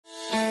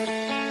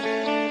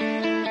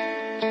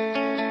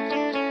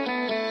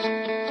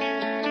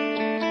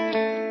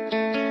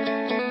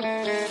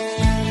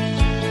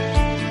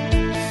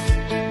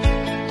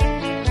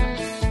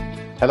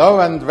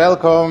Hello and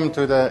welcome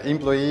to the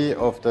Employee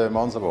of the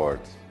Month Award.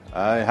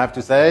 I have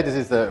to say this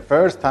is the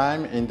first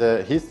time in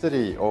the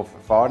history of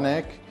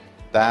Farnec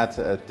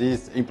that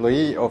this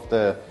Employee of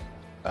the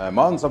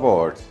Month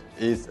Award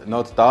is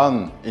not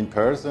done in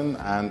person,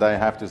 and I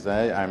have to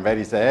say I'm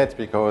very sad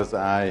because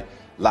I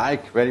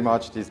like very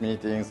much these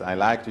meetings. I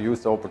like to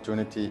use the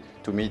opportunity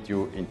to meet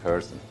you in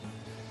person.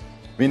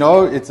 We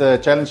know it's a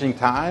challenging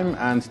time,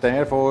 and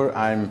therefore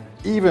I'm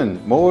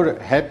even more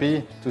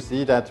happy to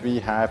see that we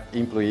have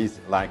employees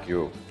like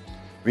you.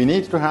 We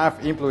need to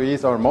have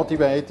employees who are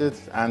motivated,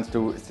 and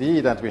to see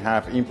that we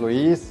have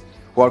employees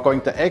who are going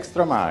the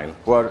extra mile,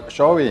 who are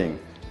showing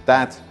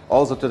that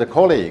also to the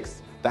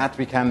colleagues that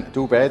we can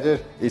do better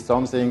is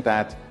something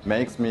that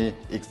makes me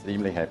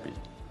extremely happy.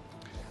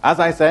 As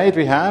I said,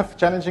 we have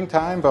challenging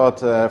time, but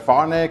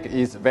Farnec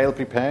is well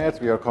prepared.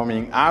 We are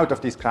coming out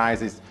of this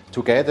crisis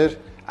together.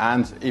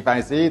 And if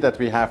I see that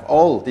we have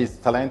all these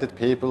talented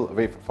people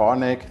with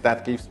Farnec,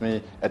 that gives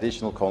me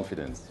additional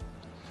confidence.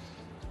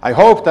 I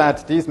hope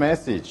that this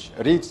message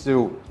reaches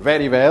you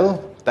very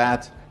well,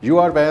 that you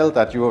are well,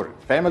 that your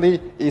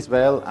family is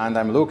well, and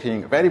I'm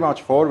looking very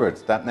much forward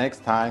that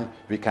next time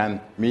we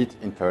can meet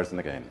in person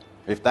again.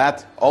 With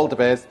that, all the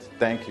best.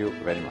 Thank you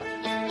very much.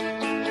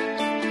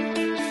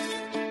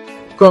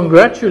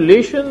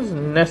 Congratulations,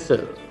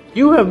 Necel.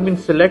 You have been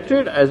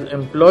selected as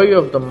Employee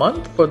of the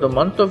Month for the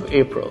month of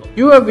April.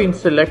 You have been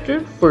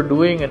selected for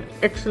doing an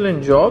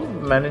excellent job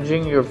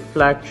managing your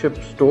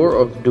flagship store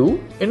of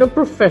Do in a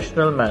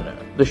professional manner.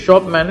 The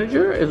shop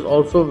manager is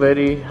also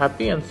very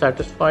happy and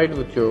satisfied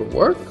with your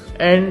work,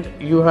 and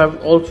you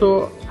have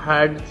also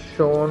had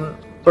shown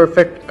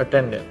perfect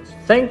attendance.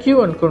 Thank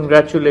you and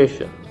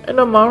congratulations. An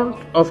amount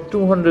of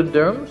 200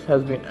 dirhams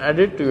has been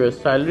added to your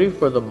salary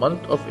for the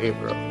month of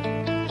April.